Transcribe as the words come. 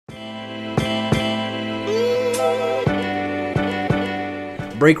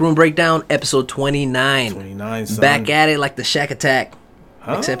Break Room Breakdown, episode 29. 29, son. Back at it like the Shaq Attack.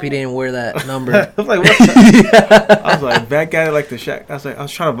 Huh? Except he didn't wear that number. I was like, what the? I was like, back at it like the Shaq. I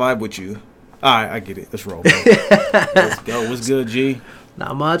was trying to vibe with you. All right, I get it. Let's roll, bro. Let's go. What's good, G?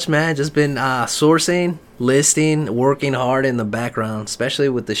 Not much, man. Just been sourcing, listing, working hard in the background, especially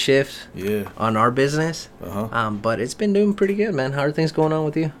with the shift on our business. But it's been doing pretty good, man. How are things going on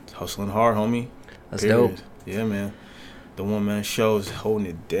with you? Hustling hard, homie. That's dope. Yeah, man. The one-man show is holding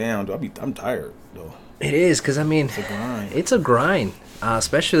it down. I'm tired, though. It is, because, I mean, it's a grind.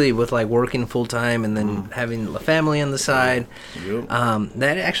 Especially with like working full time and then having a family on the side. Yep.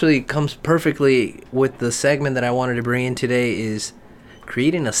 That actually comes perfectly with the segment that I wanted to bring in today is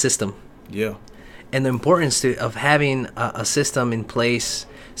creating a system. Yeah. And the importance of having a system in place,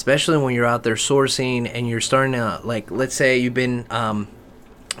 especially when you're out there sourcing and you're starting to, like, let's say you've been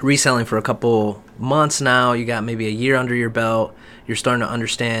reselling for a couple months now, you got maybe a year under your belt, you're starting to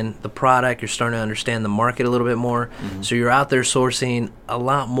understand the product, you're starting to understand the market a little bit more, so you're out there sourcing a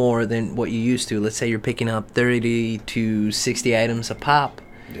lot more than what you used to. Let's say you're picking up 30 to 60 items a pop.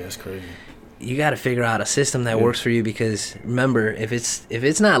 Yeah, that's crazy. You got to figure out a system that works for you, because remember, if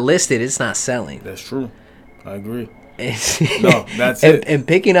it's not listed, it's not selling. That's true. I agree. No, that's it. And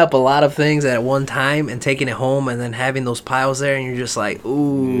picking up a lot of things at one time and taking it home and then having those piles there, and you're just like,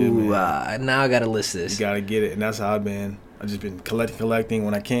 ooh, now I got to list this. You got to get it. And that's how I've been. I've just been collecting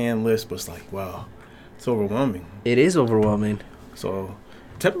when I can list, but it's like, wow, it's overwhelming. It is overwhelming. So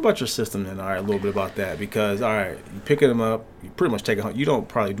tell me about your system then, all right, a little bit about that. Because, all right, you picking them up, you pretty much take it home. You don't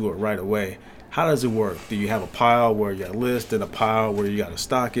probably do it right away. How does it work? Do you have a pile where you got to list and a pile where you got to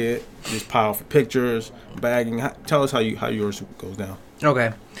stock it? Just pile for pictures, bagging? Tell us how yours goes down.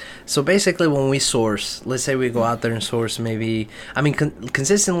 Okay. So basically when we source, let's say we go out there and source maybe, I mean,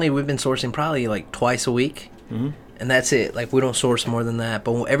 consistently we've been sourcing probably like twice a week. And that's it. Like, we don't source more than that.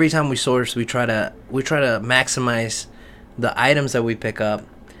 But every time we source, we try to maximize the items that we pick up,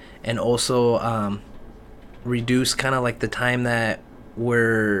 and also reduce kind of like the time that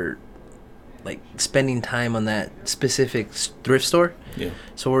we're like spending time on that specific thrift store. Yeah.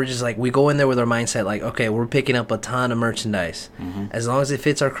 So we're just like, we go in there with our mindset like, okay, we're picking up a ton of merchandise. As long as it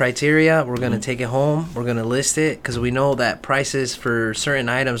fits our criteria, we're going to take it home. We're going to list it, because we know that prices for certain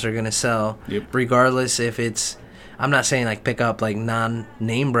items are going to sell regardless if it's, I'm not saying like pick up like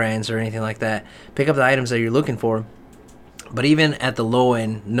non-name brands or anything like that. Pick up the items that you're looking for. But even at the low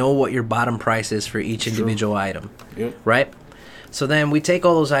end, know what your bottom price is for each individual item. Right? So then we take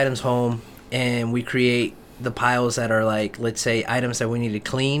all those items home and we create the piles that are like, let's say, items that we need to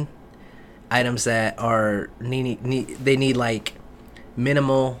clean, items that are they need like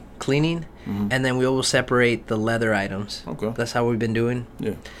minimal cleaning, and then we will separate the leather items. Okay. That's how we've been doing.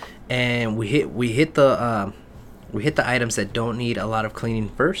 Yeah. And we hit the items that don't need a lot of cleaning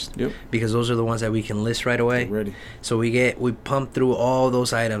first, because those are the ones that we can list right away. Ready. So we pump through all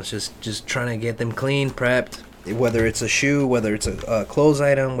those items, just trying to get them clean, prepped, whether it's a shoe, whether it's a clothes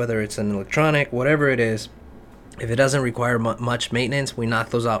item, whether it's an electronic, whatever it is. If it doesn't require much maintenance, we knock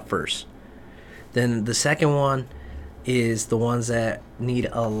those out first. Then the second one is the ones that need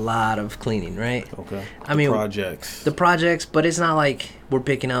a lot of cleaning, right? Okay. The projects, but it's not like we're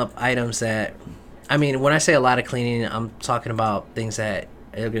picking up items that, I mean, when I say a lot of cleaning, I'm talking about things that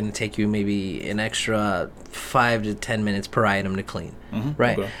are going to take you maybe an extra 5 to 10 minutes per item to clean,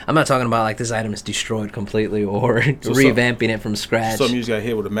 right? Okay. I'm not talking about like this item is destroyed completely or revamping it from scratch. Something you just got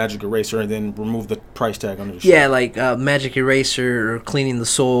hit with a magic eraser and then remove the price tag on the shirt. Yeah, like magic eraser, or cleaning the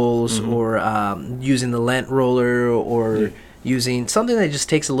soles, or using the lint roller, or using something that just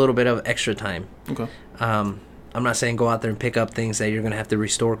takes a little bit of extra time. Okay. I'm not saying go out there and pick up things that you're going to have to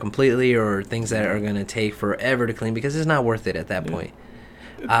restore completely, or things that are going to take forever to clean, because it's not worth it at that point.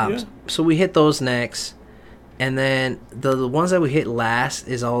 So we hit those next, and then the ones that we hit last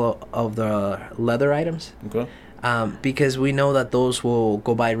is all of the leather items. Okay. Because we know that those will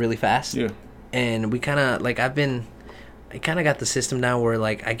go by really fast. Yeah. And we kind of, like, I kind of got the system down where,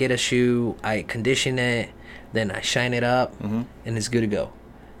 like, I get a shoe, I condition it, then I shine it up, and it's good to go.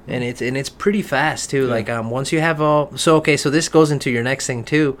 And it's pretty fast too. Yeah. Like once you have all, so this goes into your next thing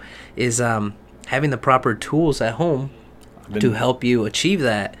too, is having the proper tools at home to help you achieve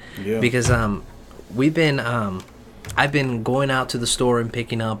that. Yeah. Because I've been going out to the store and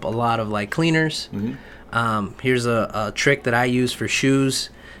picking up a lot of like cleaners. Here's a trick that I use for shoes.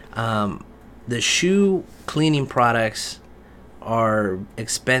 The shoe cleaning products are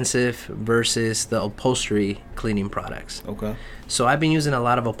expensive versus the upholstery cleaning products. Okay. So I've been using a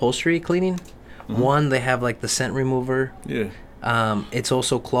lot of upholstery cleaning. One, they have like the scent remover. Yeah. It's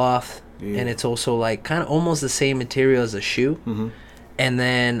also cloth, and it's also like kind of almost the same material as a shoe. And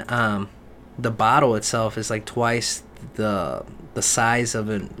then the bottle itself is like twice the size of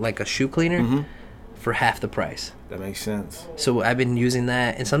a shoe cleaner for half the price. That makes sense. So I've been using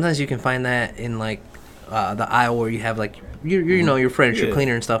that, and sometimes you can find that in like the aisle where you have like your furniture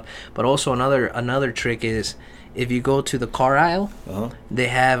cleaner and stuff. But also another trick is if you go to the car aisle, they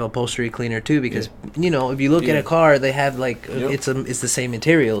have upholstery cleaner too, because if you look at a car, they have like it's the same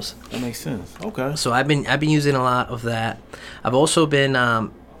materials. That makes sense. Okay. So I've been using a lot of that. I've also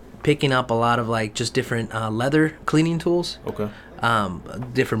been picking up a lot of like just different leather cleaning tools. Okay.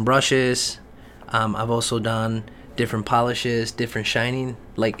 Different brushes. I've also done different polishes, different shining,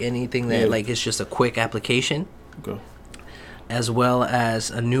 like anything that like it's just a quick application. Okay. As well as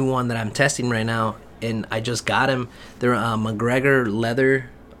a new one that I'm testing right now, and I just got them. They're McGregor leather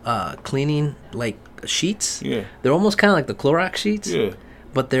cleaning like sheets. Yeah. They're almost kind of like the Clorox sheets. Yeah.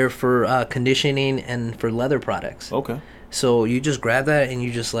 But they're for conditioning and for leather products. Okay. So you just grab that and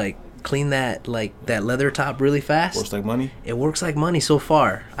you just like clean that leather top really fast. Works like money? It works like money so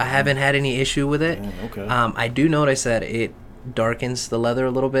far. I haven't had any issue with it. Yeah, okay. I do notice that it darkens the leather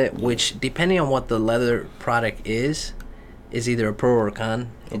a little bit, which depending on what the leather product is either a pro or a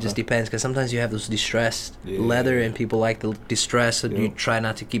con. It just depends, because sometimes you have those distressed leather and people like the distress, so you try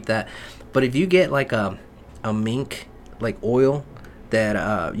not to keep that. But if you get like a mink like oil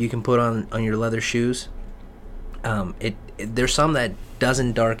that you can put on your leather shoes, there's some that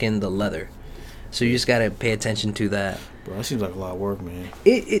doesn't darken the leather, so you just gotta pay attention to that. Bro, that seems like a lot of work, man.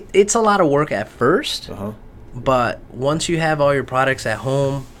 It's a lot of work at first, Uh-huh. but once you have all your products at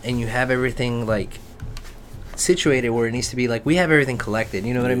home and you have everything like situated where it needs to be, like we have everything collected,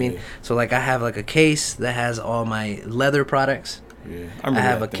 you know what I mean? So like I have like a case that has all my leather products. Yeah, I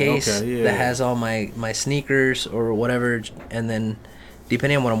have a case that has all my sneakers or whatever, and then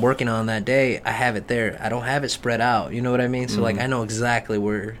depending on what I'm working on that day, I have it there. I don't have it spread out, you know what I mean? So like I know exactly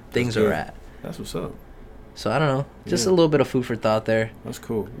where things are at. That's what's up. So I don't know, just a little bit of food for thought there. That's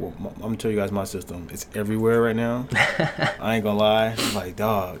cool. Well, I'm gonna tell you guys my system. It's everywhere right now. I ain't gonna lie. I'm like,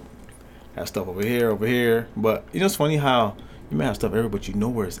 dog, have stuff over here. But you know, it's funny how you may have stuff everywhere, but you know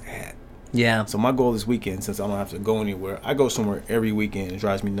where it's at. Yeah. So my goal this weekend, since I don't have to go anywhere, I go somewhere every weekend. It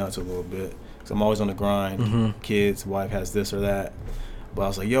drives me nuts a little bit, because I'm always on the grind. Kids, wife has this or that. But I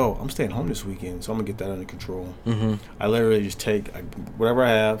was like, yo, I'm staying home this weekend, so I'm going to get that under control. I literally just take whatever I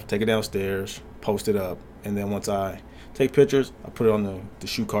have, take it downstairs, post it up, and then once I take pictures, I put it on the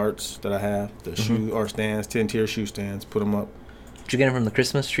shoe carts that I have, the shoe or stands, 10-tier shoe stands, put them up. Did you get them from the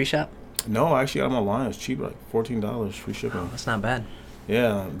Christmas tree shop? No, I actually got them online. It's cheap, like $14 free shipping. Oh, that's not bad.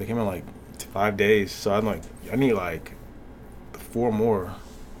 Yeah, they came in like 5 days, so I'm like, I need like 4 more.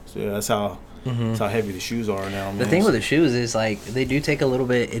 So yeah, that's how heavy the shoes are now. Man. The thing with the shoes is like they do take a little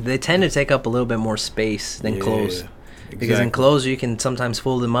bit. They tend to take up a little bit more space than clothes. Exactly. Because in clothes you can sometimes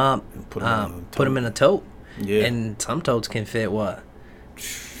fold them up, put them in a tote. Yeah. And some totes can fit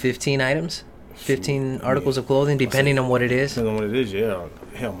 15 items, 15 articles of clothing, depending on what it is. Depending on what it is, yeah.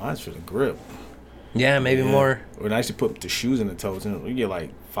 Hell, mine's for the grip. Yeah, maybe more. When I used to put the shoes in the toes, and you get like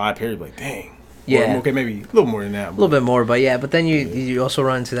 5 pairs, like dang. Yeah. Or, okay, maybe a little more than that. A little bit more, but yeah. But then you also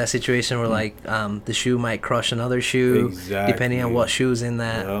run into that situation where like the shoe might crush another shoe, depending on what shoe's in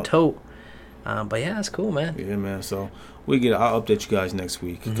that tote. But yeah, that's cool, man. Yeah, man. So I'll update you guys next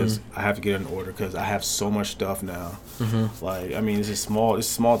week, because I have to get an order, because I have so much stuff now. Like, I mean, it's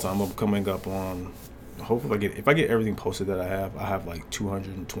small time. I'm coming up on. Hopefully, if I get everything posted that I have like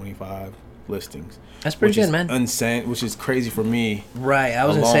 225 listings. That's pretty good, man. Insane, which is crazy for me. Right, I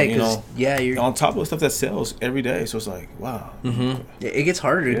was gonna say, because you're on top of the stuff that sells every day. So it's like, wow. It gets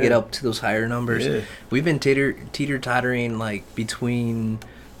harder to get up to those higher numbers. Yeah. We've been teeter-tottering like between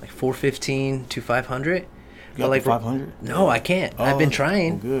like 415 to 500. You like 500? No, I can't. I've been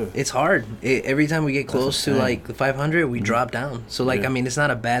trying. Good. It's hard. Every time we get close to like the 500, we drop down. So like, I mean, it's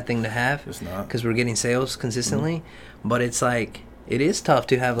not a bad thing to have. It's not, because we're getting sales consistently. But it's like, it is tough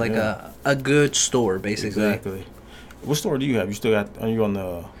to have like a good store, basically. Exactly. What store do you have? Are you on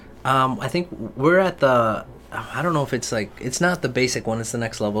the? I think we're at the. I don't know if it's like, it's not the basic one. It's the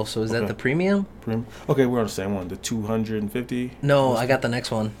next level. So is that the premium? Okay, we're on the same one. The 250. No, I got the next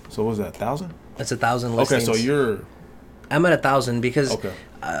one. So what was that, 1,000? That's 1,000 listings. Okay, so I'm at 1,000 because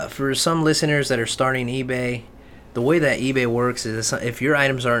for some listeners that are starting eBay, the way that eBay works is if your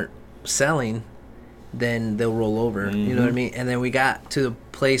items aren't selling, then they'll roll over. You know what I mean? And then we got to the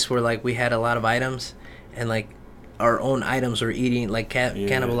place where like we had a lot of items, and like our own items were eating, like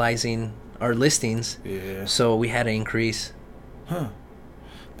cannibalizing our listings. Yeah. So we had to increase. Huh.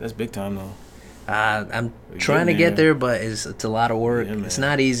 That's big time though. I'm trying to get there, but it's a lot of work. Yeah, it's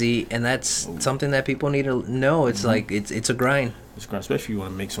not easy, and that's something that people need to know. It's like it's a grind. It's a grind, especially if you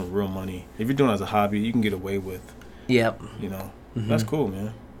want to make some real money. If you're doing it as a hobby, you can get away with. Yep. You know, that's cool,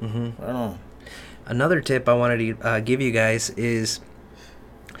 man. Right on. Another tip I wanted to give you guys is,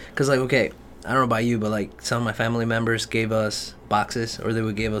 because like, okay, I don't know about you, but like some of my family members gave us boxes, or they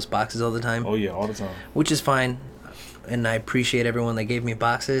would give us boxes all the time. Oh yeah, all the time. Which is fine, and I appreciate everyone that gave me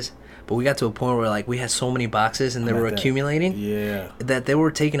boxes. But we got to a point where like we had so many boxes and they were accumulating. Yeah. That they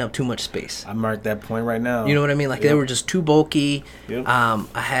were taking up too much space. I'm at that point right now. You know what I mean? Like they were just too bulky. Yep. I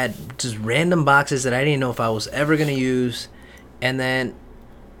had just random boxes that I didn't know if I was ever gonna use, and then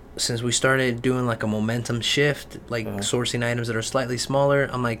since we started doing like a momentum shift, like sourcing items that are slightly smaller,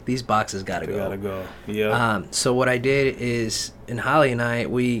 I'm like, these boxes gotta go. Gotta go. Yeah. So what I did is, and Holly and I,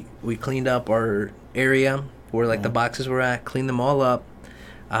 we cleaned up our area where like the boxes were at, cleaned them all up,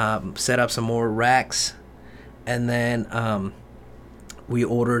 set up some more racks, and then we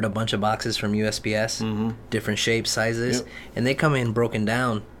ordered a bunch of boxes from USPS, different shapes, sizes, and they come in broken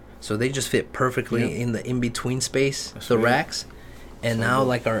down, so they just fit perfectly in the in-between space, the racks. And so now,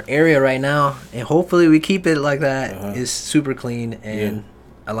 like, our area right now, and hopefully we keep it like that, is super clean, and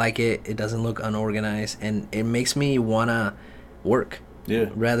I like it. It doesn't look unorganized, and it makes me want to work. Yeah.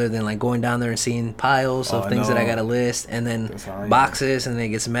 Rather than, like, going down there and seeing piles of things that I got to list, and then boxes, and then it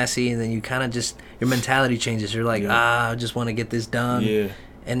gets messy, and then you kind of just, your mentality changes. You're like, I just want to get this done. Yeah.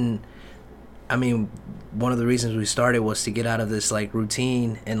 And, I mean, one of the reasons we started was to get out of this, like,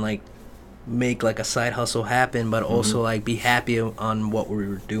 routine and, like, make like a side hustle happen, but also like be happy on what we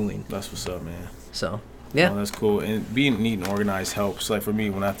were doing. That's what's up, man. So yeah, that's cool. And being neat and organized helps. Like for me,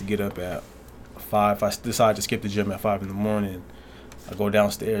 when I have to get up at 5, if I decide to skip the gym at 5 in the morning, I go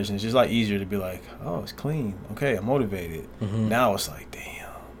downstairs and it's just like easier to be like, oh, it's clean. Okay, I'm motivated. Now it's like, damn.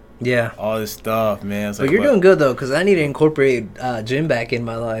 Yeah. All this stuff, man. It's but like, you're doing good though, because I need to incorporate gym back in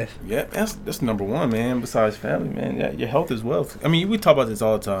my life. Yeah, that's number one, man. Besides family, man. Yeah, your health is wealth. I mean, we talk about this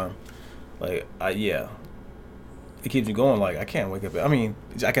all the time. Like, it keeps you going. Like, I can't wake up. I mean,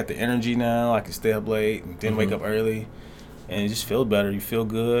 I got the energy now. I can stay up late and then wake up early. And it just feels better. You feel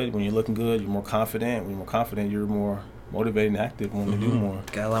good. When you're looking good, you're more confident. When you're more confident, you're more motivated and active, wanting to do more.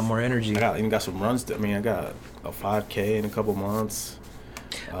 Got a lot more energy. I even got some runs. I got a 5K in a couple months.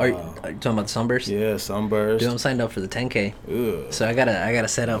 Are you talking about the Sunburst? Yeah, Sunburst. Dude, I'm signed up for the 10K. Ugh. So I gotta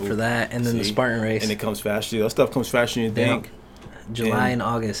set up for that. And then the Spartan race. And it comes faster. That stuff comes faster than you think. July and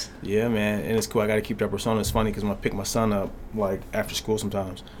August. Yeah, man, and it's cool. I got to keep that persona. It's funny because when I pick my son up, like after school,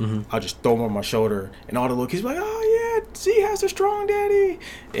 sometimes I'll just throw him on my shoulder, and all the little kids be like, "Oh yeah, Z has a strong daddy."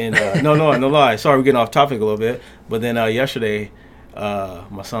 And no lie. Sorry, we're getting off topic a little bit. But then yesterday,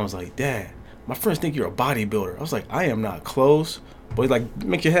 my son was like, "Dad, my friends think you're a bodybuilder." I was like, "I am not close." But he's like,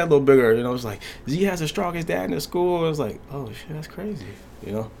 "Make your head a little bigger." You know, it's like Z has the strongest dad in the school. I was like, "Oh shit, that's crazy."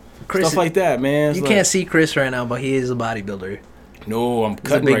 You know, Chris, stuff like that, man. You can't see Chris right now, but he is a bodybuilder. No, I'm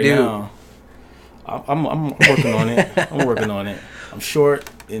cutting right now. I'm working on it. I'm working on it. I'm short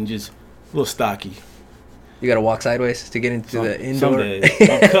and just a little stocky. You got to walk sideways to get into the indoor? Some days.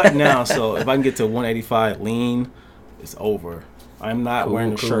 I'm cutting now, so if I can get to 185 lean, it's over. I'm not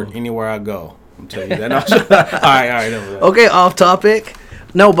wearing a shirt anywhere I go. I'm telling you that. No, all right. Okay, off topic.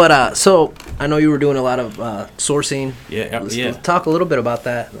 No, but so I know you were doing a lot of sourcing. Let's talk a little bit about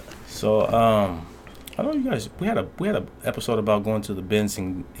that. So, I know you guys. We had a episode about going to the Benz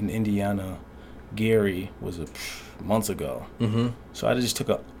in Indiana. Gary was months ago. So I just took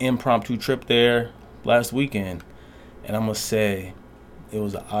an impromptu trip there last weekend, and I must say, it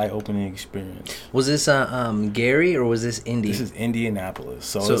was an eye-opening experience. Was this Gary or was this Indy? This is Indianapolis,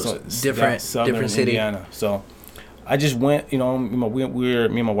 so it's different city. Indiana. So I just went. You know, me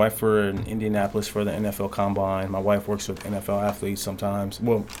and my wife were in Indianapolis for the NFL Combine. My wife works with NFL athletes sometimes.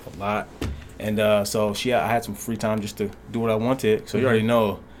 Well, a lot. And so I had some free time just to do what I wanted. So you already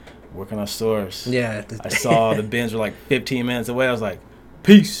know, working on stores. Yeah. I saw the bins were like 15 minutes away. I was like,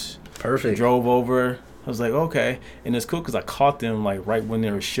 peace. Perfect. Drove over. I was like, okay. And it's cool because I caught them like right when they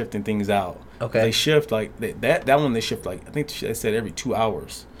were shifting things out. Okay. They shift like, that one they shift like, I think they said every 2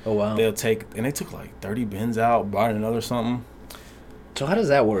 hours. Oh, wow. They took like 30 bins out, brought another something. So how does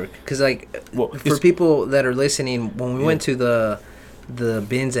that work? Because like, for people that are listening, when we went to the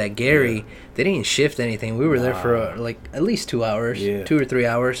bins at Gary, they didn't shift anything. We were there for like at least 2 hours, 2 or 3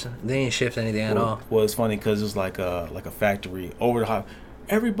 hours. They didn't shift anything at all. Well, it's funny because it was like a factory over the high.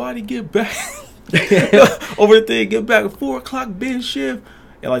 Everybody get back over the thing. Get back at 4 o'clock bin shift,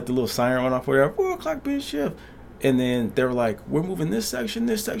 and like the little siren went off for there. 4 o'clock bin shift, and then they were like, "We're moving this section,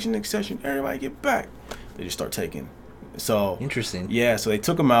 next section. Everybody get back." They just start taking So Interesting. yeah, so they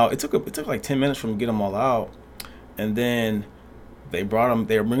took him out. It took like 10 minutes for them to get them all out, and then they brought him.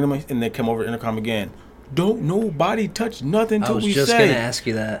 They were bringing them, and they come over the intercom again. Don't nobody touch nothing I till was we just say. gonna ask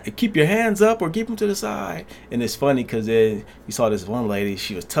you that. And keep your hands up or keep them to the side. And it's funny because then you saw this one lady.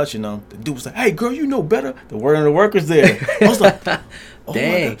 She was touching them. The dude was like, "Hey, girl, you know better." The workers there. I was like, "Oh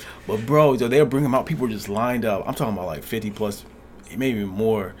Dang. my god!" But bro, so they'll bring them out. People were just lined up. I'm talking about like 50 plus, maybe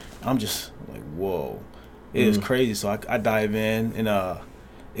more. I'm just like, whoa, it was crazy. So I dive in and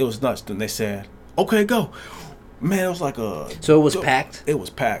it was nuts. Then they said, "Okay, go." Man, it was like a. So it was packed? It was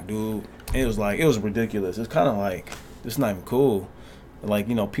packed, dude. It was ridiculous. It's kind of like, it's not even cool. Like,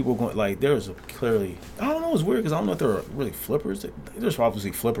 you know, people going, like, there was clearly, I don't know, it's weird because I don't know if there were really flippers. There's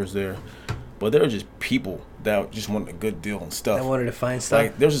obviously flippers there, but there were just people that just wanted a good deal and stuff. I wanted to find stuff.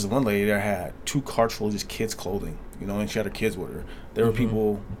 Like, there's this one lady that had 2 carts full of just kids' clothing, you know, and she had her kids with her. There were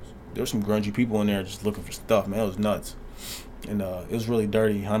people, there were some grungy people in there just looking for stuff, man. It was nuts. And it was really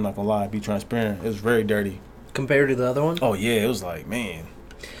dirty. I'm not gonna lie, be transparent. It was very dirty. Compared to the other one? Oh, yeah, it was like, man.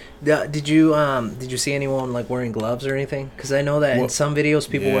 Did you see anyone like wearing gloves or anything? Because I know that in some videos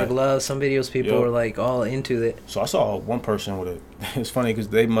people wear gloves, some videos people are like all into it. So I saw one person with a. It's funny because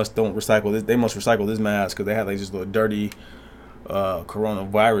they must recycle this. They must recycle this mask because they had like this little dirty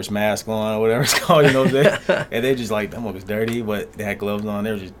coronavirus mask on or whatever it's called. You know, and they just like that one was dirty, but they had gloves on.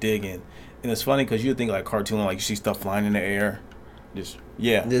 They were just digging, and it's funny because you think like cartoon, like you see stuff flying in the air. Just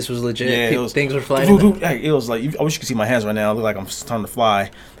This was legit. Yeah, things were flying. It was like I wish you could see my hands right now. I look like I'm starting to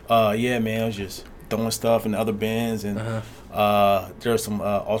fly. Yeah, man, I was just throwing stuff in the other bins, and there were some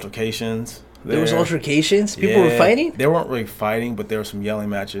altercations. There was altercations. People were fighting. They weren't really fighting, but there were some yelling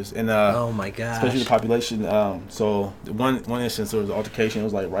matches, and oh my gosh, especially the population. So one instance there was an altercation. It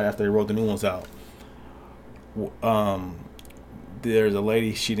was like right after they wrote the new ones out. There's a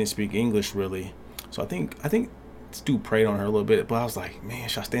lady. She didn't speak English really, so I think. This dude preyed on her a little bit, but I was like, man,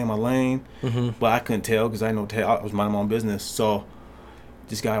 should I stay in my lane? But I couldn't tell because I was minding my own business. So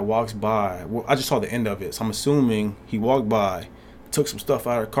this guy walks by. Well, I just saw the end of it, so I'm assuming he walked by, took some stuff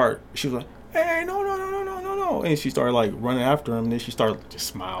out of her cart. She was like, "Hey, no," and she started like running after him. And then she started just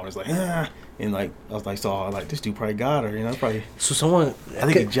smiling. It's like, ah. And like I was like, so like this dude probably got her, you know, probably. So someone, I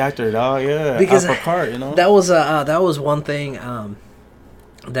think he jacked her, dog. Yeah, because off her cart, you know. That was one thing.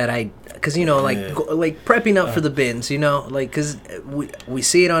 That because you know, like like prepping up for the bins, you know, like because we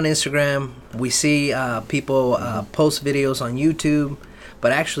see it on Instagram, we see people post videos on YouTube,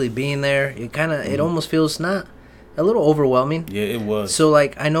 but actually being there, it kind of it almost feels not a little overwhelming. Yeah, it was. So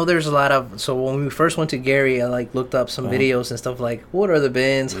like I know there's a lot of when we first went to Gary, I like looked up some videos and stuff like what are the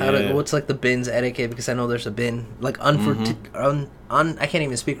bins, what's like the bins etiquette, because I know there's a bin like I can't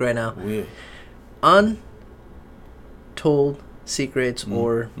even speak right now. Yeah. Untold secrets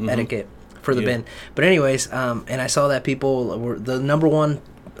or etiquette for the bin, but anyways, and I saw that people were the number one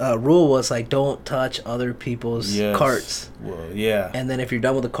rule was like don't touch other people's carts. Well, yeah. And then if you're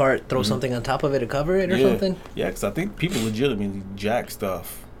done with the cart, throw something on top of it to cover it or something. Yeah, because I think people legitimately jack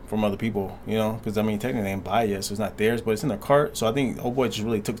stuff from other people, you know, because I mean technically they didn't buy it yet, so it's not theirs, but it's in their cart. So I think old boy just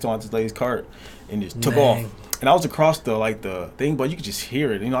really took on this lady's cart and just took off. And I was across the thing, but you could just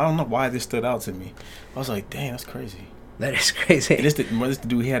hear it. You know, I don't know why this stood out to me. I was like, dang, that's crazy. That is crazy. And this the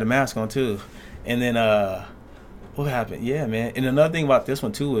dude, he had a mask on too. And then what happened? Yeah, man. And another thing about this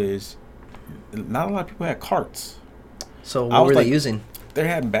one too is not a lot of people had carts. So what were they using? They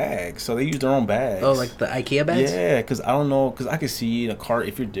had bags, so they used their own bags. Oh, like the IKEA bags? Yeah, because I don't know, because I could see in a cart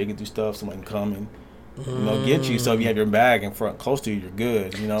if you're digging through stuff, someone can come and get you. So if you have your bag in front close to you, you're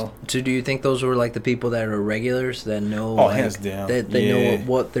good. You know. So do you think those were like the people that are regulars that know? Oh, hands down. That they know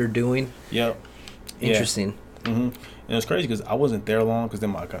what they're doing. Yep. Interesting. Yeah. And it's crazy because I wasn't there long because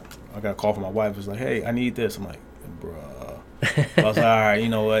then I got a call from my wife. It was like, hey, I need this. I'm like, bruh. I was like, all right, you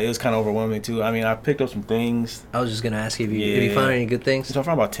know what? It was kind of overwhelming too. I mean, I picked up some things. I was just gonna ask you if you found any good things. So I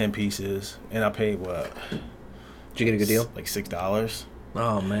found about 10 pieces, and I paid what? Did you get a good deal? Like $6.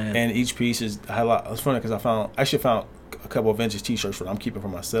 Oh man! And each piece is I had a lot. It was funny because I found a couple of vintage T-shirts that I'm keeping for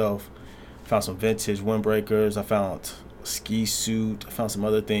myself. Found some vintage windbreakers. I found a ski suit. I found some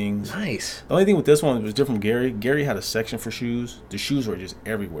other things. Nice. The only thing with this one was different from Gary. Gary had a section for shoes. The shoes were just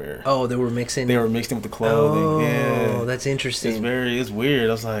everywhere. Oh, they were mixing. They were mixed in with the clothing. Oh, yeah, that's interesting. It's weird.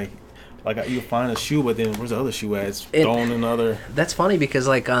 I was like you find a shoe, but then where's the other shoe at? It's thrown in other. That's funny because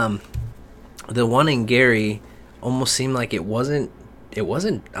like the one in Gary almost seemed like it wasn't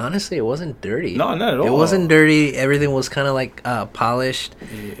honestly it wasn't dirty. No, not at all. It wasn't dirty. Everything was kind of like polished.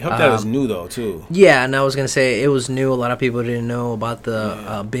 Yeah, it helped that it was new though too. Yeah, and I was gonna say it was new. A lot of people didn't know about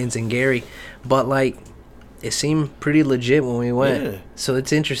the bins in Gary, but like it seemed pretty legit when we went. Yeah. So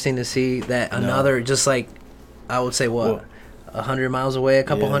it's interesting to see that another just like I would say Well, what, 100 miles away, a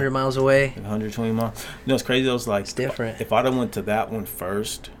couple Yeah. hundred miles away. 120 miles. You know, it's crazy. I was like, It's different. If I'd have went to that one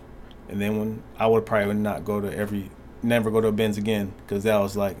first, and then when I would probably not go to never go to a Benz again, because that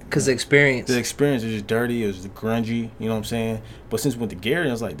was like, Because the experience. the experience was just dirty. It was grungy. You know what I'm saying? But since we went to Gary,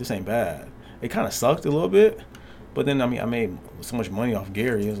 I was like, this ain't bad. It kind of sucked a little bit, but then I mean, I made so much money off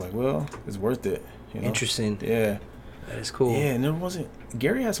Gary. It was like, well, it's worth it. You know? Interesting. Yeah. That is cool. Yeah, and there wasn't.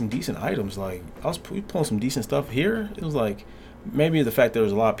 Gary had some decent items. Like we pulling some decent stuff here. It was like maybe the fact there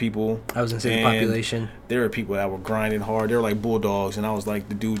was a lot of people. I was gonna say the and population. There were people that were grinding hard. They were like bulldogs, and I was like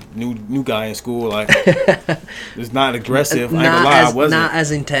the dude, new guy in school. Like it's not aggressive. I ain't gonna lie, I wasn't. Not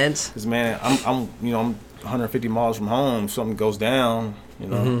as intense. Cause man, I'm 150 miles from home. If something goes down, you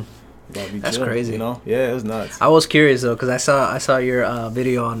know. Gotta be That's chill, crazy. You know, yeah, it was nuts. I was curious though, because I saw your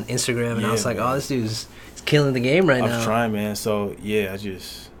video on Instagram, and I Yeah, was like, man. oh, this dude's killing the game right I now. was trying, man. So yeah, I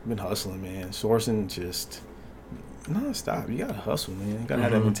just been hustling, man. Sourcing just non-stop. You gotta hustle, man. You gotta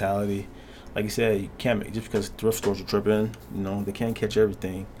have that mentality. Like you said, you can't make, just because thrift stores are tripping, you know, they can't catch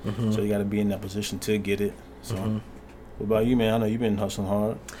everything. So you gotta be in that position to get it. So what about you, man? I know you've been hustling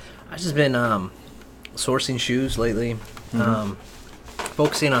hard. I've just been sourcing shoes lately,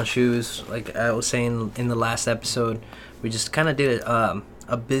 focusing on shoes. Like I was saying in the last episode, we just kind of did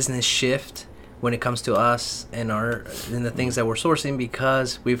a business shift when it comes to us and the things that we're sourcing,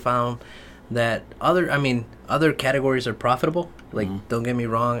 because we found that other categories are profitable. Like don't get me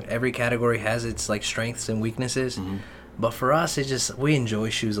wrong, every category has its like strengths and weaknesses. But for us, it's just we enjoy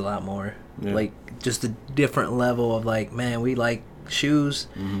shoes a lot more. Yeah. Like just a different level of like, man, we like shoes,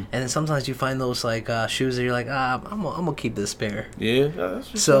 and then sometimes you find those like shoes that you're like, I'm gonna keep this pair. Yeah, that's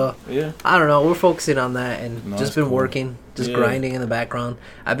just So yeah. I don't know, we're focusing on that and No, just that's been cool. working, just grinding in the background.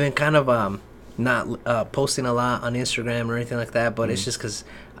 I've been kind of not posting a lot on Instagram or anything like that, but it's just because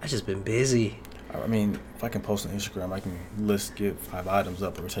I've just been busy. I mean, if I can post on Instagram, I can get 5 items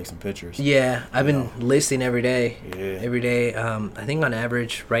up or take some pictures. Yeah, I've been listing every day. Yeah. Every day. I think on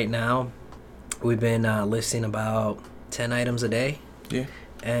average right now, we've been listing about 10 items a day. Yeah.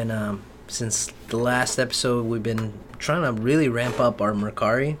 And since the last episode, we've been trying to really ramp up our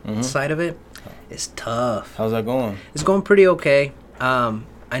Mercari side of it. It's tough. How's that going? It's going pretty okay.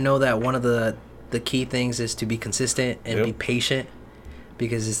 I know that one of the key things is to be consistent and be patient,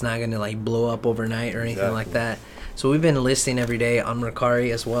 because it's not going to like blow up overnight or anything like that. So we've been listing every day on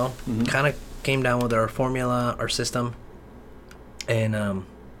Mercari as well. Kind of came down with our formula, our system, and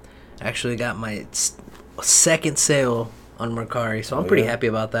actually got my second sale on Mercari. So I'm pretty happy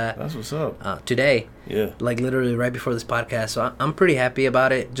about that. That's what's up. Today, Yeah. like literally right before this podcast. So I'm pretty happy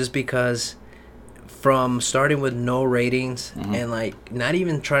about it, just because from starting with no ratings and like not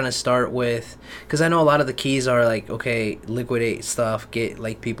even trying to start with, because I know a lot of the keys are like, okay, liquidate stuff, get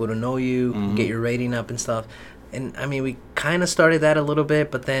like people to know you, get your rating up and stuff. And I mean, we kind of started that a little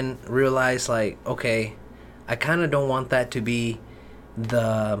bit, but then realized like, okay, I kind of don't want that to be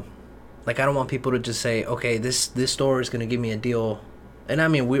the, like, I don't want people to just say, okay, this store is going to give me a deal. And I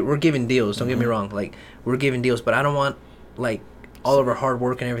mean, we're giving deals, don't get me wrong, like we're giving deals, but I don't want like all of our hard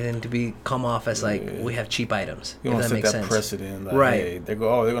work and everything to come off as like we have cheap items. You if don't that set makes that sense. precedent. Like, Right. Hey, they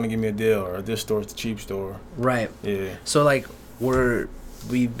go, they're gonna give me a deal, or this store's the cheap store. Right. Yeah. So like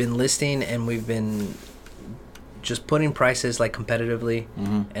we've been listing and we've been just putting prices like competitively,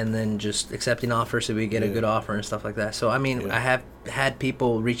 and then just accepting offers so we get a good offer and stuff like that. So I mean, I have had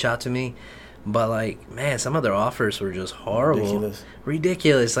people reach out to me, but like, man, some of their offers were just horrible.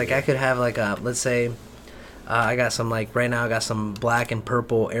 Ridiculous. Like I could have like let's say I got some, like right now I got some black and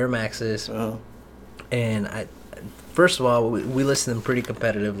purple Air Maxes, and first of all, we listed them pretty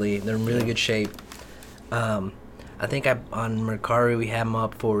competitively. They're in really good shape. I think on Mercari we have them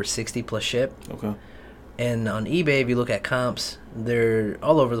up for 60 plus ship. Okay. And on eBay, if you look at comps, they're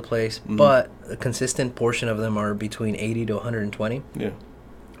all over the place, but a consistent portion of them are between 80 to 120. Yeah.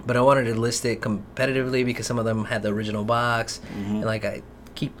 But I wanted to list it competitively because some of them had the original box, and like I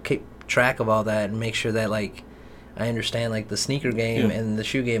keep track of all that and make sure that like I understand like the sneaker game and the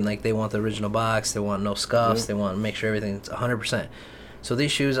shoe game. Like they want the original box, they want no scuffs, they want to make sure everything's 100%. So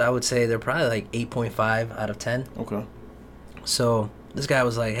these shoes, I would say they're probably like 8.5 out of 10. Okay. So this guy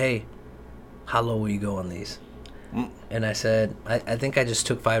was like, "Hey, how low will you go on these?" And I said, I think I just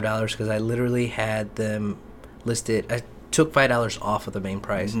took $5 because I literally had them listed. I took $5 off of the main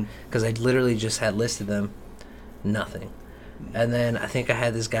price because I literally just had listed them, nothing. And then I think I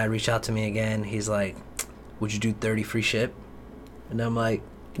had this guy reach out to me again. He's like, "Would you do 30 free ship?" And I'm like,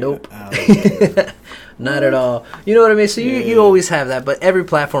 "Nope." Not at all. You know what I mean? So you always have that, but every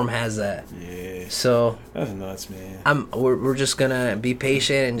platform has that. Yeah. So That's nuts, man. we're just gonna be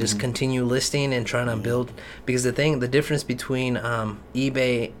patient and just continue listing and trying to build, because the difference between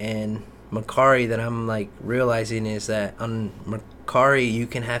eBay and Mercari that I'm like realizing is that on Mercari you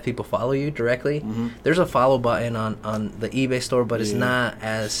can have people follow you directly. There's a follow button on the eBay store, but it's not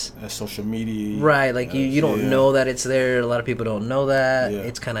as social media, right. Like you don't know that it's there. A lot of people don't know that. Yeah.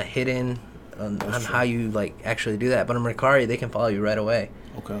 It's kind of hidden on how you like actually do that. But on Mercari they can follow you right away.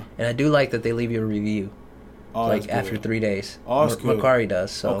 Okay. And I do like that they leave you a review. Like after 3 days. Oh, that's good. Mercari does,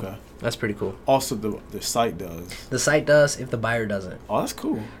 so that's pretty cool. Also, the site does. The site does if the buyer doesn't. Oh, that's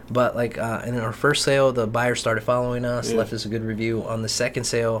cool. But like in our first sale, the buyer started following us, left us a good review. On the second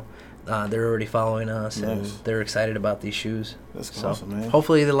sale, they're already following us, and they're excited about these shoes. That's awesome, man.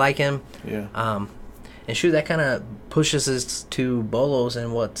 Hopefully they like him. Yeah. And shoot, that kind of pushes us to Bolos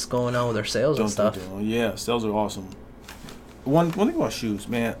and what's going on with our sales and stuff. Yeah, sales are awesome. One thing about shoes,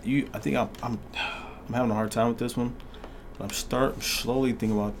 man. I think I'm having a hard time with this one. I'm slowly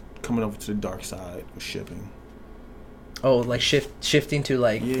thinking about coming over to the dark side with shipping. Oh, like shifting to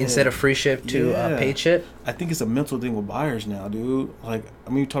like instead of free ship to paid ship. I think it's a mental thing with buyers now, dude. Like, I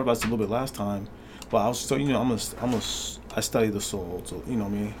mean, we talked about this a little bit last time, but I study the soul, so you know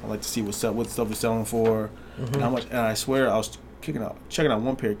me. I like to see what stuff is selling for, and how much. And I swear, I was checking out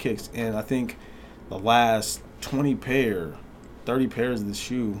one pair of kicks, and I think the last 30 pairs of this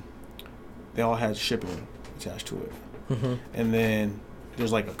shoe, they all had shipping attached to it. And then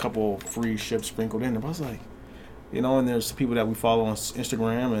there's like a couple free ships sprinkled in there. But I was like, you know, and there's people that we follow on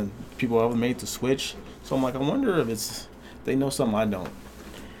Instagram and people that have made the switch. So I'm like, I wonder if they know something I don't.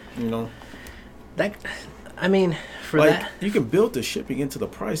 You know? That, I mean, for like, that. You can build the shipping into the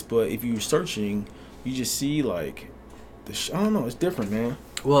price, but if you're searching, you just see like, I don't know, it's different, man.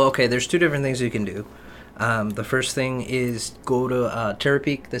 Well, okay, there's two different things you can do. The first thing is go to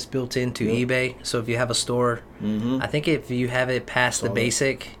Terapeak that's built into eBay. So if you have a store, I think if you have it past the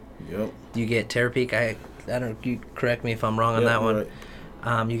basic, you get Terapeak. I don't. You correct me if I'm wrong on that one.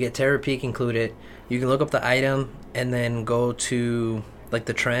 Right. You get Terapeak included. You can look up the item and then go to like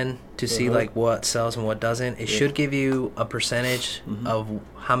the trend to see like what sells and what doesn't. It should give you a percentage of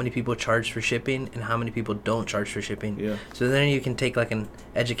how many people charge for shipping and how many people don't charge for shipping. Yeah. So then you can take like an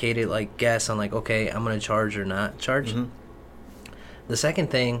educated like guess on like, okay, I'm gonna charge or not charge. The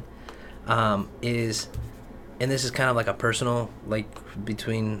second thing is, and this is kind of like a personal like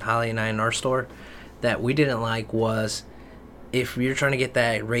between Holly and I in our store, that we didn't like was if you're trying to get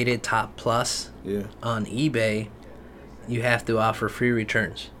that rated top plus on eBay, you have to offer free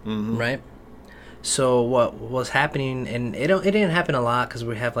returns, right? So what was happening, and it didn't happen a lot because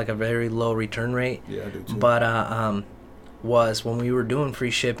we have like a very low return rate. Yeah, I do too. But was when we were doing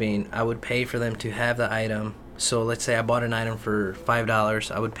free shipping, I would pay for them to have the item. So let's say I bought an item for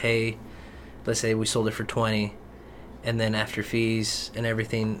 $5, I would pay. Let's say we sold it for $20, and then after fees and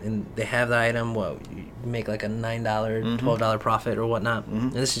everything, and they have the item. Well, you make like a $9, $12 profit or whatnot.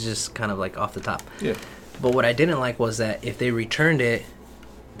 And this is just kind of like off the top. Yeah. But what I didn't like was that if they returned it,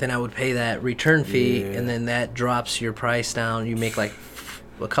 then I would pay that return fee, and then that drops your price down. You make like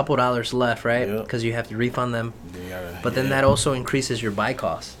a couple dollars left, right? Because you have to refund them. But then that also increases your buy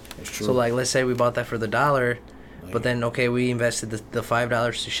cost. That's true. So like, let's say we bought that for the $1, but then okay, we invested the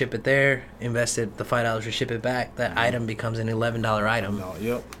 $5 to ship it there, invested the $5 to ship it back. That item becomes an $11 item.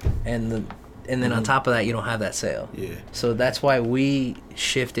 And then on top of that, you don't have that sale. Yeah. So that's why we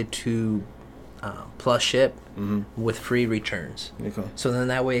shifted to plus ship with free returns. Okay. So then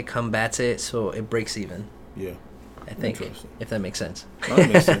that way it combats it, so it breaks even. Yeah. I think, if that makes sense. No, that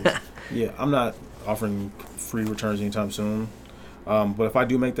makes sense. Yeah, I'm not offering free returns anytime soon. But if I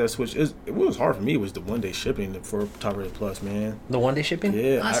do make that switch, it was hard for me. It was the 1 day shipping for Top Rated Plus, man. The 1 day shipping?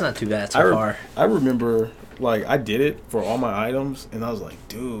 Yeah. That's not too bad so far. I remember, like, I did it for all my items, and I was like,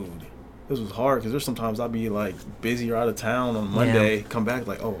 dude, this was hard because there's sometimes I'll be, like, busy or out of town on Monday, come back,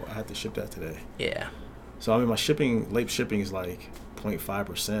 like, oh, I have to ship that today. Yeah. So, I mean, my late shipping is, like,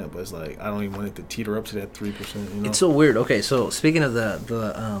 0.5%, but it's like I don't even want it to teeter up to that 3%. You know? It's so weird. Okay, so speaking of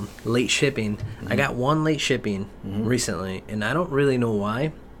the late shipping, I got one late shipping recently, and I don't really know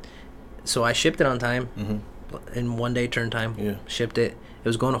why. So I shipped it on time, in 1 day turn time. Yeah. Shipped it. It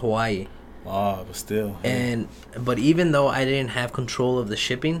was going to Hawaii. Ah, but still. But even though I didn't have control of the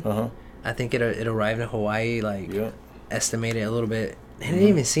shipping, I think it arrived in Hawaii estimated a little bit. It didn't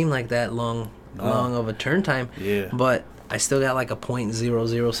even seem like that long of a turn time. Yeah. But I still got like a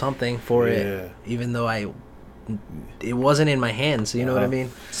 0.00 something for it, even though it wasn't in my hands. You know what I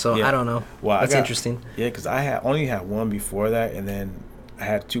mean? So I don't know. Well, that's interesting. Yeah, because I only had one before that, and then I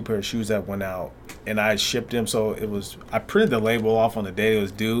had 2 pair of shoes that went out, and I shipped them. So I printed the label off on the day it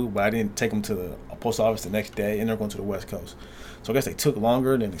was due, but I didn't take them to the post office the next day, and they're going to the West Coast. So I guess they took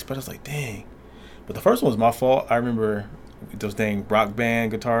longer than expected. I was like, dang. But the first one was my fault. I remember those dang Rock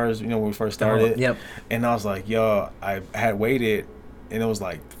Band guitars, when we first started. Yep. And I was like, yo, I had waited, and it was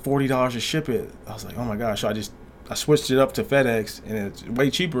like $40 to ship it. I was like, oh my gosh. So I switched it up to FedEx, and it's way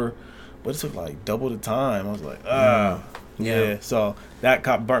cheaper, but it took like double the time. I was like, yeah. So that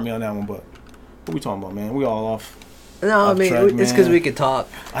burnt me on that one. But what we talking about, man? We all off. No, I mean, track, it's because we could talk.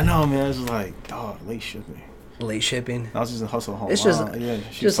 I know, man. It's just like, dog, late shipping. Late shipping. I was just in hustle home. It's just,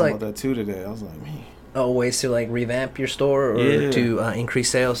 she was talking about that too today. I was like, man. Oh, ways to like revamp your store or to increase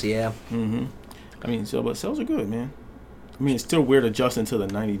sales. Yeah. Mm-hmm. I mean, but sales are good, man. I mean, it's still weird adjusting to the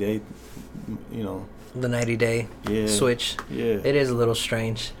 90-day, The 90-day switch. Yeah. It is a little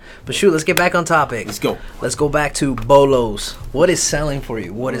strange. But shoot, let's get back on topic. Let's go. Let's go back to Bolos. What is selling for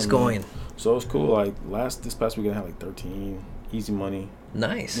you? What is going? So it's cool. Like this past weekend, I had like 13 easy money.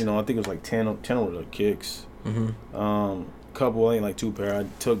 Nice. I think it was like 10 were the kicks. Mm-hmm. Couple ain't like 2 pair. I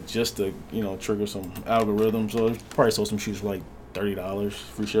took just to trigger some algorithms. So probably sold some shoes for like $30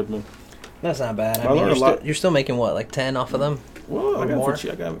 free shipping. That's not bad. I mean, you're still making what, like 10 off of them? Well, or I got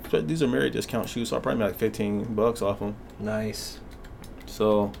more? these are Marriott discount shoes, so I probably made like $15 off them. Nice.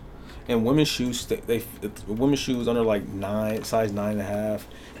 So, and women's shoes, women's shoes under like size 9.5,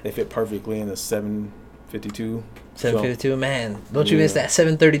 they fit perfectly in the 752. 752, man. Don't you miss that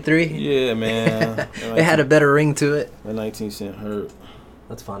 733? Yeah, man. It had a better ring to it. The 19-cent hurt.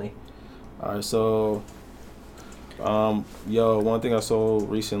 That's funny. All right, so, one thing I sold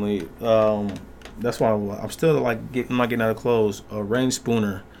recently, that's why I'm still like I'm not getting out of clothes. A Rain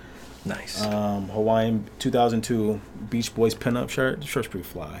Spooner. Nice. Hawaiian 2002 Beach Boys pinup shirt. The shirt's pretty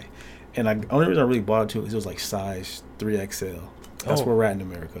fly. And the only reason I really bought it too is it was like size 3XL. That's where we're at in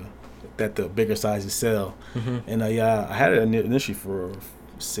America. That the bigger sizes sell. Mm-hmm. And I had it initially for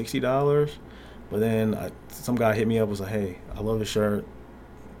 $60, but then some guy hit me up, was like, hey, I love the shirt.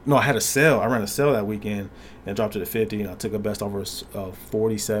 No, I had a sale. I ran a sale that weekend and dropped it to 50, and I took a best offer of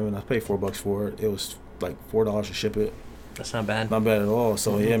 47. I paid $4 for it. It was like $4 to ship it. That's not bad. Not bad at all.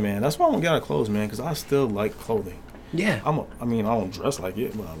 So yeah, man, that's why I don't get out of clothes, man, because I still like clothing. Yeah. I don't dress like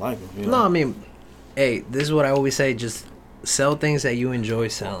it, but I like them. No, I mean, hey, this is what I always say: just sell things that you enjoy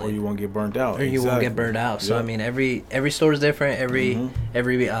selling, or you won't get burnt out. Or you won't get burnt out. So I mean, every store is different. Every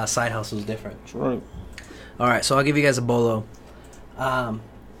side hustle is different. That's right. All right, so I'll give you guys a bolo.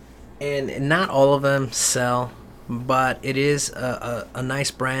 And not all of them sell, but it is a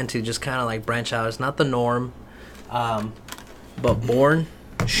nice brand to just kind of like branch out. It's not the norm, but Born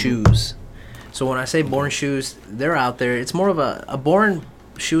shoes. So when I say Born shoes, they're out there. It's more of a Born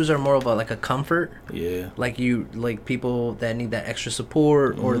shoes are more of a comfort. Yeah. Like people that need that extra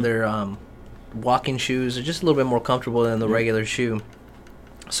support, or their walking shoes are just a little bit more comfortable than the regular shoe.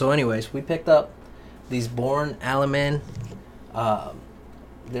 So anyways, we picked up these Born Alaman.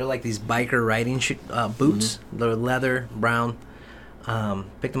 They're like these biker riding boots. They're leather, brown.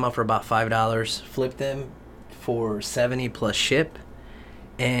 Picked them up for about $5. Flipped them for $70 plus ship.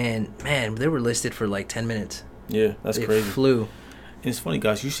 And man, they were listed for like 10 minutes. Yeah, that's crazy. It flew. And it's funny,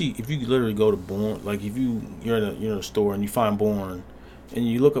 guys. You see, if you literally go to Born, like if you're in a store and you find Born, and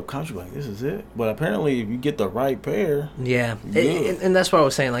you look up comps, you're like, this is it. But apparently, if you get the right pair, yeah. And that's what I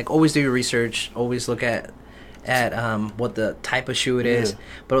was saying. Like, always do your research. Always look at what the type of shoe it is.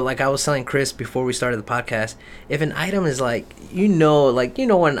 But like I was telling Chris before we started the podcast, if an item is like when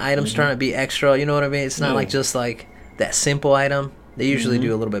an item's trying to be extra, you know what I mean? It's not like just like that simple item. They usually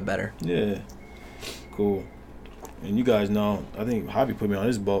do a little bit better. Yeah. Cool. And you guys know, I think Hobby put me on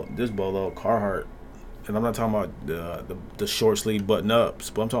this bolo, Carhartt. And I'm not talking about the short sleeve button ups,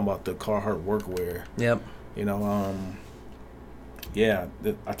 but I'm talking about the Carhartt workwear. Yep.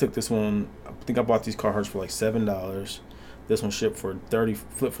 I took this one. I think I bought these Carhartts for like $7. This one flipped for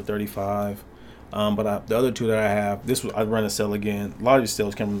 $35. But the other two that I have, I ran a sale again. A lot of these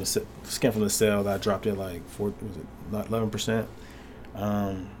sales came from the sale that I dropped it like 11%.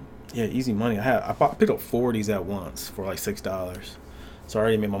 Easy money. I picked up 4 of these at once for like $6. So I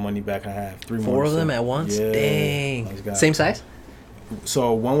already made my money back. I have 3 more. 4 of them at once? Yeah. Dang. Same size?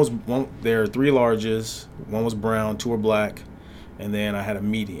 So there are 3 larges. One was brown, 2 were black, and then I had a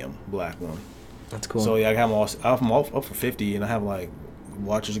medium black one. That's cool. So yeah, I have them all up for $50, and I have like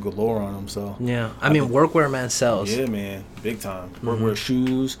watches galore on them. So yeah, I mean workwear, man, sells. Yeah, man, big time. Workwear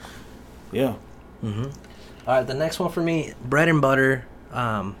shoes. Yeah. All right, the next one for me, Bread and Butter,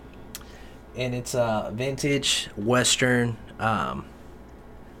 and it's vintage Western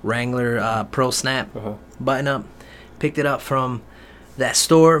Wrangler Pro Snap button up. Picked it up from that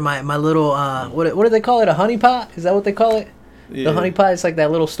store, my little what do they call it? A honey pot? Is that what they call it? Yeah. The honey pot is like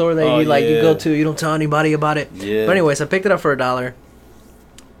that little store that you go to. You don't tell anybody about it. Yeah. But anyways, I picked it up for $1,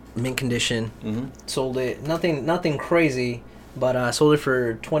 mint condition. Mm-hmm. Sold it. Nothing crazy, but I sold it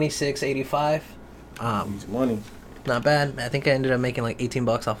for $26.85. Easy money. Not bad. I think I ended up making like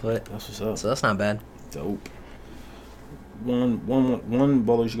 $18 off of it. That's what's up. So that's not bad. Dope. One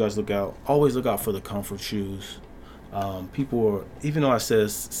bowlers you guys look out. Always look out for the comfort shoes. People are, even though I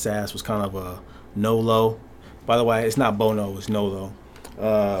said SAS was kind of a no-low. By the way, it's not Bono, it's no-low.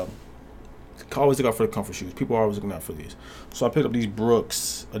 Always look out for the comfort shoes. People are always looking out for these. So I picked up these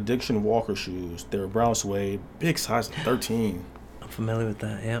Brooks Addiction Walker shoes. They're brown suede, big size, 13. I'm familiar with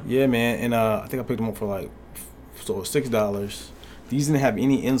that. Yeah. Yeah, man. And I think I picked them up for like $6. These didn't have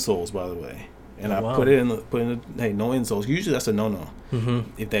any insoles, by the way. And I put in hey, no insoles. Usually that's a no-no.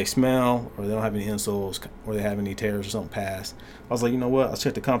 Mm-hmm. If they smell or they don't have any insoles or they have any tears or something past, I was like, you know what? I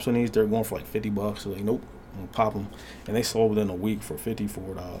checked the comps on these. They're going for like $50. So like, nope, I'm gonna pop them. And they sold within a week for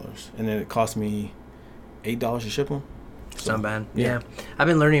 $54. And then it cost me $8 to ship them. It's not bad. Yeah. I've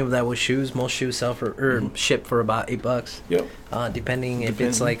been learning that with shoes. Most shoes sell for ship for about $8. Yep. Depending if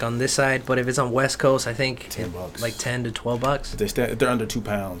it's like on this side, but if it's on West Coast, I think $10. like $10 to $12. If they're under 2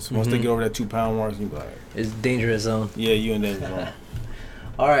 pounds. Once they get over that 2 pound mark, you be like, It's dangerous zone. yeah, you in danger zone.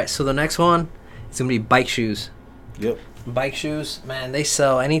 All right, so the next one is gonna be bike shoes. Yep. Bike shoes, man, they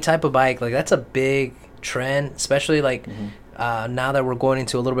sell any type of bike. Like that's a big trend, especially like now that we're going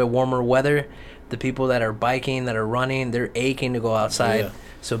into a little bit warmer weather. The people that are biking, that are running, they're aching to go outside. Yeah.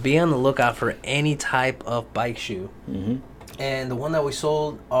 So be on the lookout for any type of bike shoe. Mm-hmm. And the one that we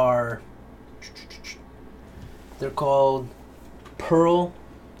sold they're called Pearl.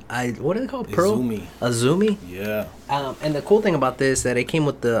 What are they called? Pearl? Azumi. Yeah. And the cool thing about this is that it came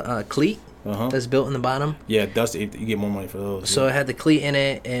with the cleat that's built in the bottom. Yeah, you get more money for those. So it had the cleat in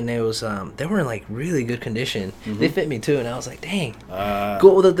it, and it was they were in like really good condition. They fit me too, and I was like, dang.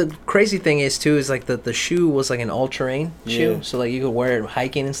 Cool. The crazy thing is too is like the shoe was like an all-terrain shoe, so like you could wear it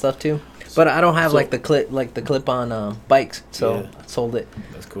hiking and stuff too. But I don't have like the clip on bikes, so I sold it.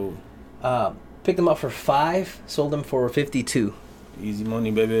 That's cool. Picked them up for $5, sold them for $52. Easy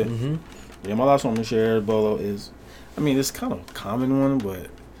money, baby. Mm-hmm. Yeah, my last one to share, Bolo, is, I mean, it's kind of a common one, but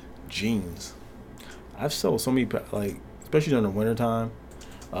jeans. I've sold so many, like, especially during the wintertime,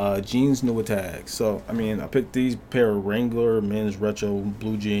 jeans new with tags. So, I mean, I picked these pair of Wrangler men's retro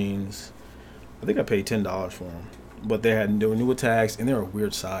blue jeans. I think I paid $10 for them. But they were new with tags, and they were a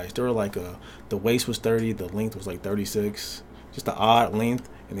weird size. They were like, the waist was 30, the length was like 36. Just an odd length,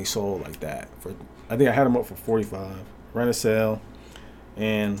 and they sold like that. I think I had them up for 45. Ran a sale,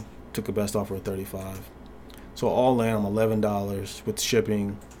 and took the best offer at 35. So all in, I'm $11 with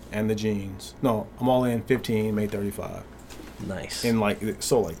shipping and the jeans. No, I'm all in 15, made 35. Nice. And like it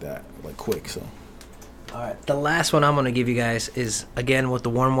sold like that, like quick. So. All right, the last one I'm gonna give you guys is again with the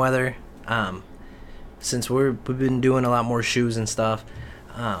warm weather. Since we've been doing a lot more shoes and stuff,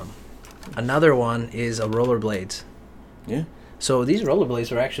 another one is a rollerblades. Yeah. So these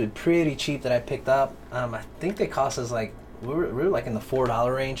rollerblades were actually pretty cheap that I picked up. I think they cost us like we were like in the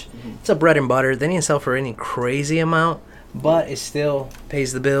 $4 range. Mm-hmm. It's a bread and butter. They didn't sell for any crazy amount, but it still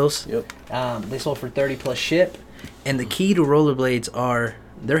pays the bills. Yep. They sold for 30 plus ship. And the key to rollerblades are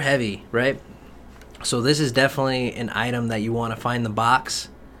they're heavy, right? So this is definitely an item that you want to find the box,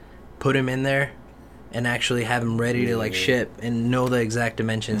 put them in there, and actually have them ready to like ship and know the exact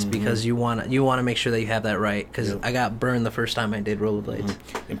dimensions because you want to make sure that you have that right. Because I got burned the first time I did rollerblades.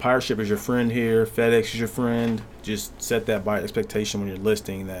 And Pirate Ship is your friend here. FedEx is your friend. Just set that by expectation when you're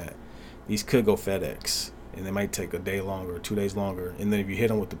listing that these could go FedEx. And they might take a day longer, 2 days longer. And then if you hit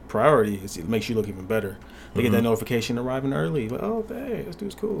them with the priority, it makes you look even better. They get that notification arriving early. Like, oh, hey, this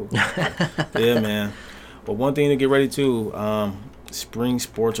dude's cool. Yeah, man. But one thing to get ready to, spring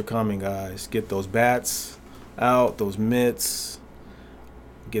sports are coming, guys. Get those bats out, those mitts.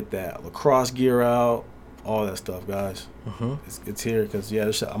 Get that lacrosse gear out. All that stuff, guys. It's here because,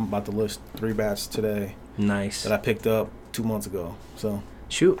 I'm about to list 3 bats today. Nice. That I picked up 2 months ago. So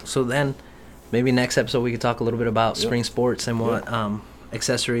shoot. So then maybe next episode we could talk a little bit about spring sports and what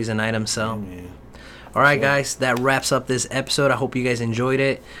accessories and items sell. Yeah. All right, guys, that wraps up this episode. I hope you guys enjoyed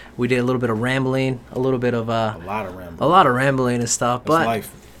it. We did a little bit of rambling, a lot of rambling and stuff, but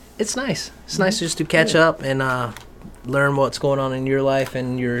life. It's nice. It's nice just to catch up and learn what's going on in your life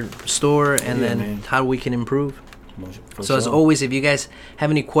and your store, and then how we can improve. So as always, if you guys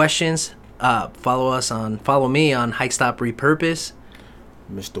have any questions, follow me on Hike Stop Repurpose.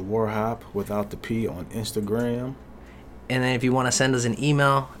 Mr. Warhop without the P on Instagram. And then if you want to send us an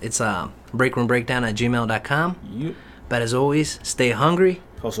email, it's breakroomBreakdown@gmail.com. Yep. But as always, stay hungry.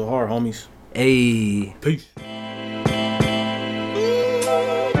 Hustle hard, homies. Ayy. Peace.